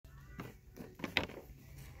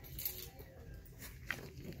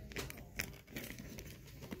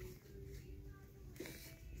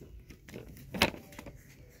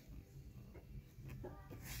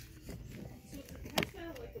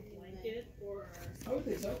I would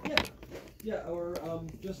think so. Yeah. Yeah, or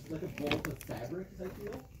just like a bolt of fabric type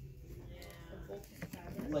deal. Yeah, a bolt of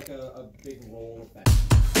fabric. Like a big roll of fabric.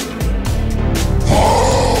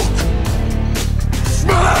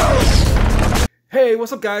 Hey,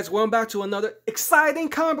 what's up, guys? Welcome back to another exciting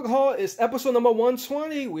comic book haul. It's episode number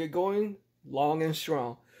 120. We're going long and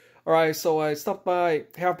strong. Alright, so I stopped by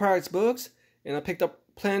Half Price Books and I picked up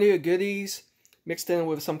plenty of goodies mixed in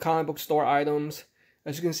with some comic book store items.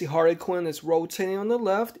 As you can see, Harley Quinn is rotating on the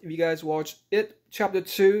left. If you guys watched It Chapter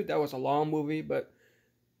 2, that was a long movie, but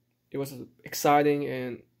it was an exciting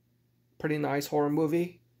and pretty nice horror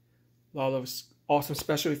movie. A lot of awesome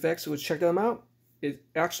special effects, so check them out. It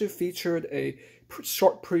actually featured a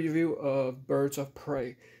short preview of Birds of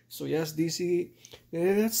Prey. So yes, DC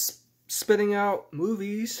is spitting out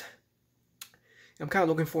movies. I'm kind of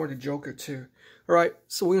looking forward to Joker too. Alright,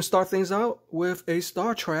 so we're going to start things out with a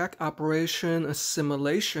Star Trek Operation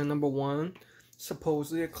Assimilation #1.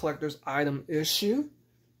 Supposedly a collector's item issue.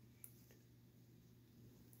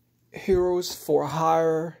 Heroes for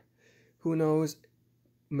Hire. Who knows?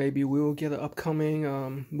 Maybe we will get an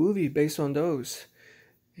upcoming movie based on those.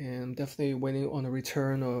 And I'm definitely waiting on the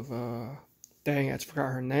return of, dang, I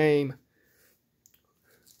forgot her name.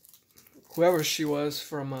 Whoever she was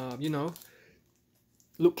from, you know,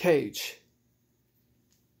 Luke Cage.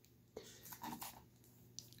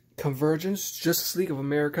 Convergence, Justice League of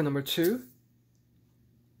America #2.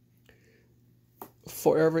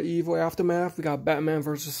 Forever Evil Aftermath. We got Batman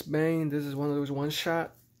vs. Bane. This is one of those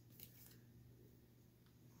one-shot.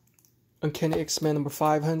 Uncanny X-Men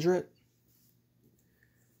 #500.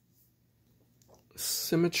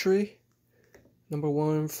 Symmetry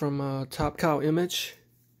 #1 from Top Cow Image.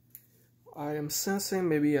 I am sensing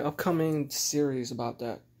maybe an upcoming series about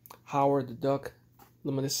that. Howard the Duck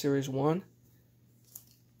Limited Series 1.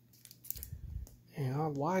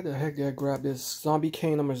 And why the heck did I grab this? Zombie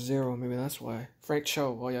King #0. Maybe that's why. Frank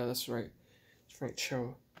Cho. Oh yeah, that's right. It's Frank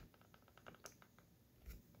Cho.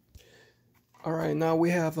 Alright, now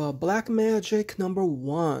we have Black Magic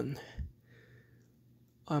 #1.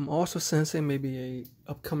 I'm also sensing maybe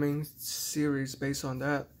a upcoming series based on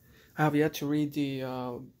that. I have yet to read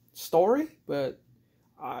the story, but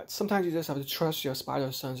sometimes you just have to trust your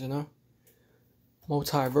spider sense, you know?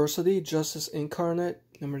 Multiversity, Justice Incarnate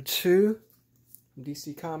 #2 from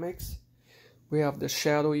DC Comics. We have the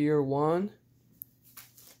Shadow Year 1.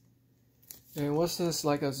 And what's this?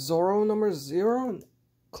 Like a Zorro #0?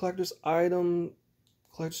 Collector's item,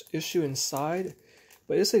 collector's issue inside.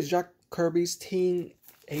 But it says Jack Kirby's Teen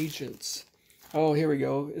Agents. Oh, here we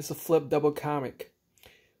go. It's a flip double comic.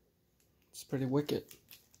 It's pretty wicked.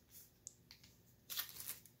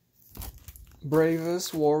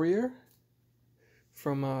 Bravest Warrior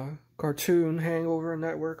from Cartoon Hangover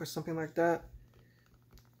Network or something like that.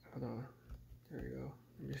 Hold on. There you go.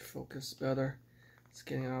 Let me focus better. It's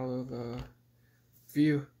getting out of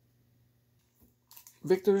view.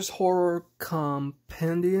 Victor's Horror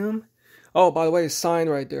Compendium. Oh, by the way, it's signed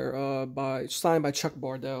right there. Signed by Chuck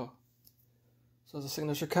Bardell. So it's a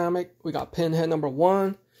signature comic. We got Pinhead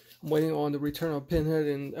 #1. I'm waiting on the return of Pinhead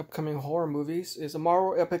in upcoming horror movies. It's a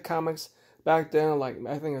Marvel Epic Comics back then, like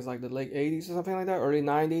I think it's like the late 80s or something like that, early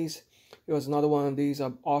 90s. It was another one of these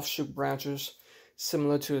offshoot branches,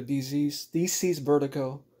 similar to DC's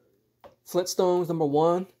Vertigo. Flintstones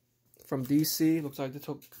 #1 from DC. Looks like they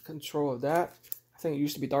took control of that. I think it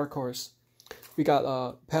used to be Dark Horse. We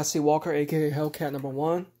got Patsy Walker, aka Hellcat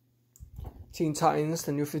 #1. Teen Titans,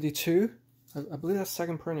 the New 52. I believe that's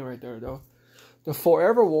second printing right there, though. The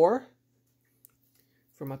Forever War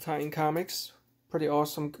from Titan Comics. Pretty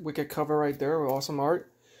awesome, wicked cover right there with awesome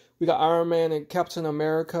art. We got Iron Man and Captain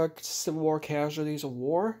America, Civil War Casualties of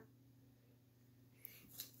War.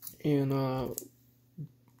 And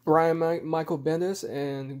Brian Michael Bendis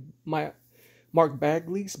and Mark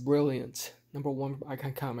Bagley's Brilliant. #1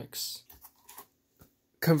 Icon Comics.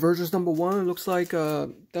 Convergence #1. Looks like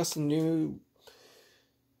that's the new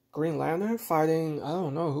Green Lantern fighting. I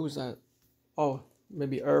don't know who's that. Oh,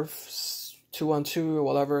 maybe Earth 212 or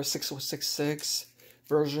whatever. 6066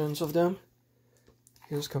 versions of them.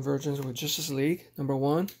 Here's Convergence with Justice League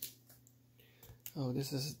 #1. Oh,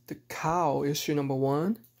 this is the Cow issue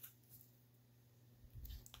 #1.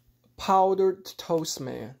 Powdered Toast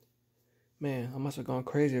Man. Man, I must have gone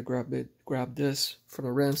crazy to grab this from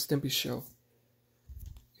the Ren and Stimpy show.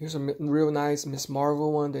 Here's a real nice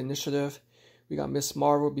Ms.Marvel one, the Initiative. We got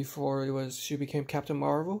Ms.Marvel before she became Captain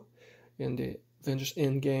Marvel in the Avengers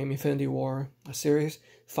Endgame Infinity War series,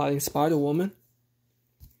 fighting Spider-Woman.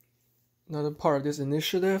 Another part of this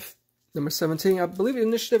Initiative, #17. I believe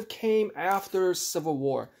Initiative came after Civil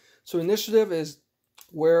War. So Initiative is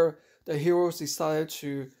where the heroes decided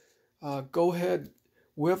to go ahead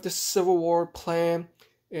with the Civil War plan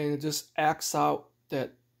and it just acts out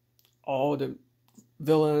that all the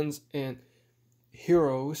villains and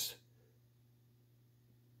heroes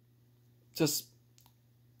just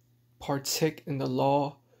partake in the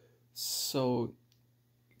law, so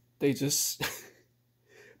they just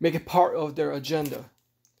make it part of their agenda.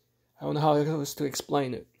 I don't know how else to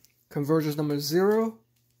explain it. Convergence number 0,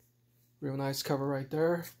 real nice cover right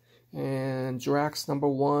there. And Drax number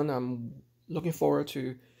 1, I'm looking forward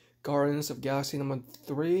to Guardians of Galaxy number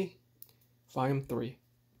 3, volume 3.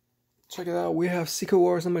 Check it out, we have Secret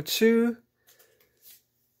Wars number 2.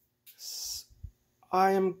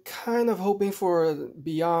 I am kind of hoping for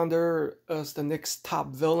Beyonder as the next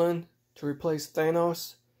top villain to replace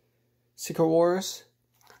Thanos. Secret Wars.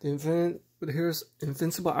 Here's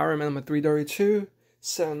Invincible Iron Man number 332.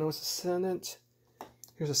 Sentinel's Ascendant.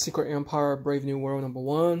 Here's a Secret Empire Brave New World number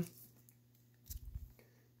 1.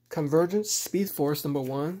 Convergence Speed Force number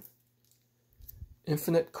 1.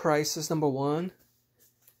 Infinite Crisis number 1.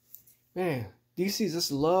 Man, DC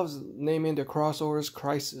just loves naming their crossovers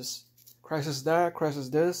Crisis. Crisis that, Crisis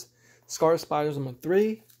this. Scarlet Spiders number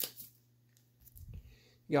 3.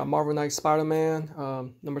 You got Marvel Knight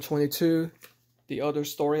Spider-Man number 22. The other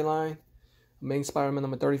storyline. Main Spider-Man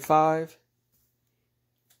number 35.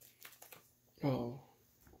 Oh,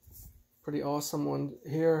 pretty awesome one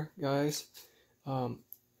here, guys.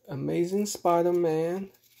 Amazing Spider-Man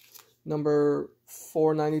number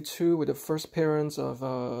 492 with the first appearance of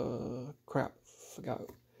forgot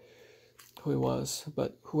who it was,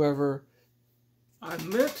 but whoever. I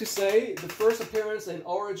meant to say the first appearance and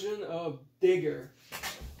origin of Digger.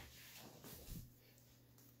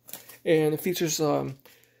 And it features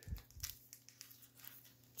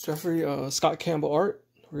Jeffrey Scott Campbell art,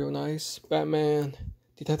 real nice. Batman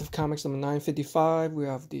Detective Comics number 955. We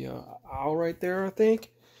have the owl right there, I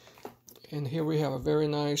think. And here we have a very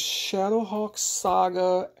nice Shadowhawk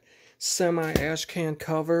Saga semi-ash can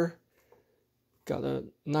cover. Got a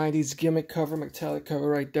 90s gimmick cover, metallic cover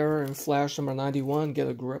right there, and Flash number 91, Get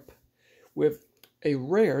a Grip, with a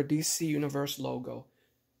rare DC Universe logo.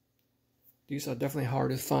 These are definitely hard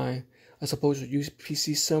to find. As opposed to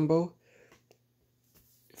UPC symbol,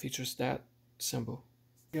 it features that symbol.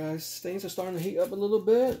 Guys, things are starting to heat up a little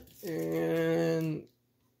bit, and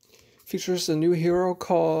features a new hero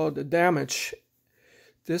called Damage.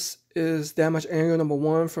 This is Damage Annual number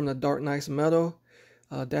 1 from the Dark Knight's Metal.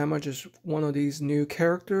 Damage is one of these new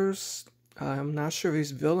characters. I'm not sure if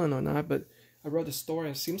he's villain or not, but I read the story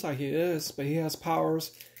and it seems like he is, but he has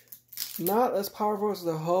powers not as powerful as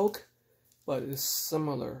the Hulk, but it's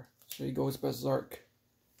similar. So he goes berserk.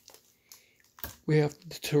 We have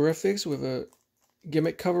the Terrifics with a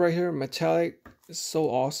gimmick cover right here, metallic. It's so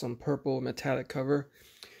awesome, purple metallic cover.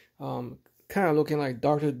 Kind of looking like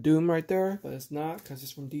Doctor Doom right there, but it's not because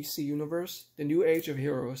it's from DC Universe, the New Age of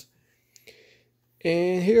Heroes.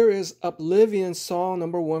 And here is Oblivion Song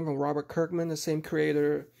number 1 from Robert Kirkman, the same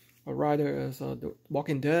creator or writer as The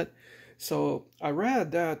Walking Dead. So I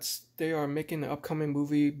read that they are making an upcoming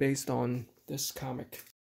movie based on this comic.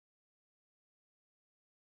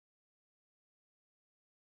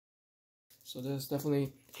 So this is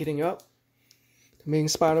definitely heating up. The main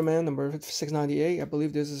Spider-Man number 698. I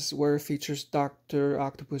believe this is where it features Dr.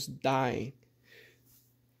 Octopus dying.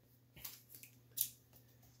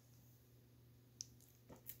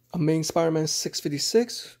 A main Spider-Man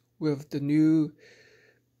 656 with the new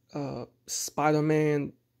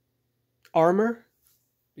Spider-Man armor,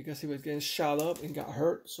 because he was getting shot up and got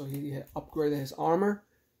hurt, so he had upgraded his armor.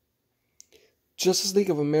 Justice League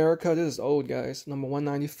of America, this is old, guys, number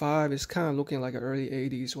 195. It's kind of looking like an early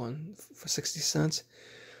 80s one for 60 cents.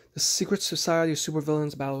 The Secret Society of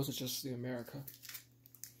Supervillains Battles of Justice League of America.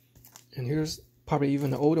 And here's probably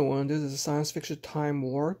even the older one. This is a science fiction time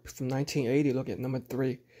warp from 1980. Look at number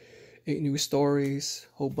 3. 8 new stories,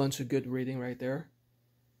 whole bunch of good reading right there.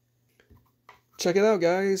 Check it out,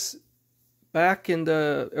 guys. Back in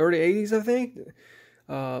the early 80s, I think,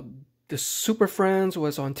 the Super Friends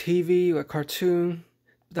was on TV, a cartoon.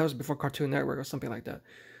 That was before Cartoon Network or something like that.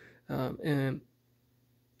 And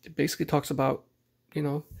it basically talks about, you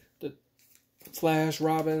know, the Flash,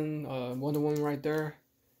 Robin, Wonder Woman right there.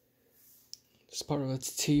 It's part of its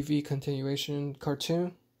TV continuation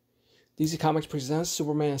cartoon. DC Comics presents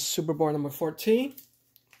Superman Superboy number 14.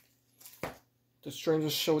 The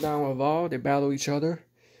strangest showdown of all. They battle each other.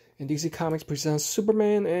 And DC Comics presents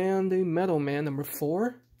Superman and the Metal Man number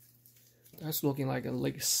 4. That's looking like a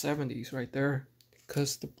late 70s right there,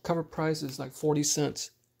 because the cover price is like 40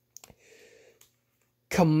 cents.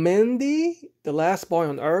 Kamandi, the Last Boy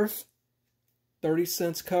on Earth.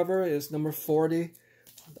 30-cent cover is number 40.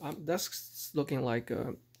 That's looking like,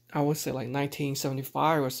 I would say like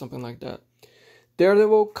 1975 or something like that.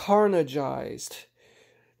 Daredevil Carnageized.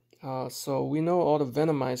 So we know all the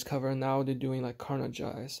Venomized cover. Now they're doing like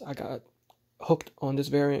Carnageized. I got hooked on this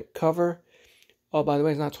variant cover. Oh, by the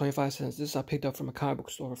way, it's not 25 cents. This I picked up from a comic book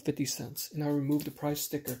store for 50 cents. And I removed the price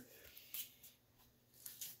sticker.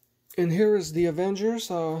 And here is the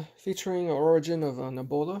Avengers, featuring the origin of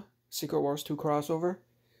Nebula, Secret Wars 2 crossover.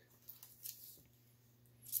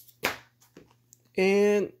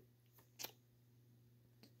 And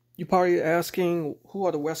you're probably asking, who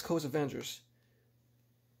are the West Coast Avengers?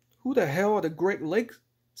 Who the hell are the Great Lakes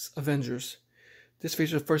Avengers? This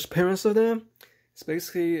features the first appearance of them. It's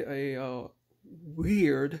basically a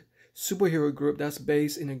weird superhero group that's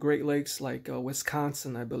based in the Great Lakes, like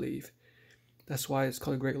Wisconsin, I believe. That's why it's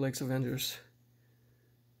called the Great Lakes Avengers.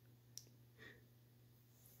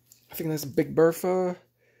 I think that's Big Bertha,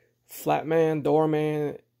 Flatman,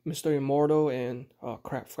 Doorman, Mr. Immortal, and oh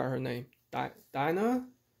crap, forgot her name. Dinah?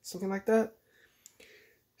 Something like that.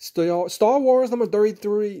 Star Wars number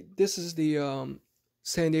 33. This is the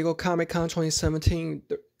San Diego Comic Con 2017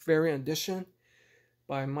 variant edition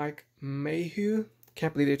by Mike Mayhew.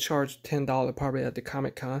 Can't believe they charged $10 probably at the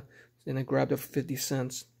Comic Con, and I grabbed it for 50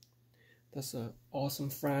 cents. That's an awesome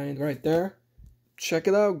find right there. Check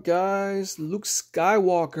it out, guys. Luke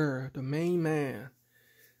Skywalker, the main man.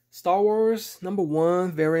 Star Wars number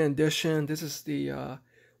 1 variant edition. This is the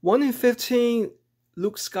 1 in 15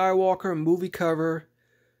 Luke Skywalker movie cover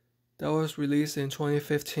that was released in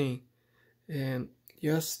 2015. And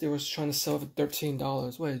yes, they was trying to sell it for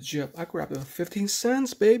 $13. What a jip. I grabbed it for 15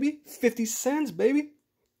 cents, baby. 50 cents, baby.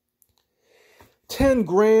 10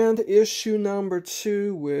 grand issue number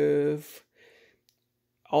 2 with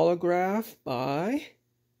autograph by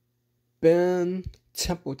Ben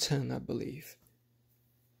Templeton, I believe.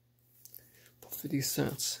 For 50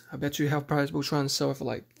 cents. I bet you have price people trying to sell it for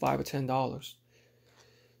like $5 or $10.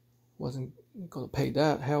 Wasn't gonna pay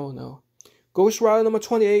that, hell no. Ghost Rider number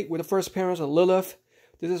 28 with the first appearance of Lilith.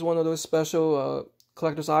 This is one of those special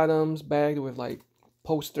collector's items bagged with like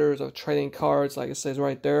posters or trading cards, like it says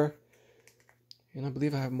right there. And I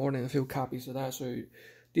believe I have more than a few copies of that. So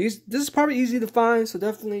this is probably easy to find, so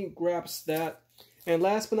definitely grabs that. And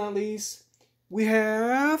last but not least, we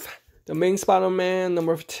have the main Spider-Man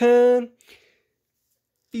number 10.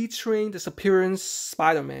 Featuring Disappearance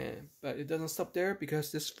Spider-Man. But it doesn't stop there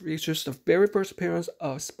because this features the very first appearance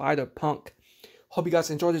of Spider-Punk. Hope you guys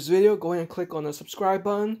enjoyed this video. Go ahead and click on the subscribe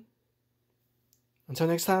button. Until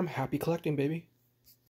next time, happy collecting, baby.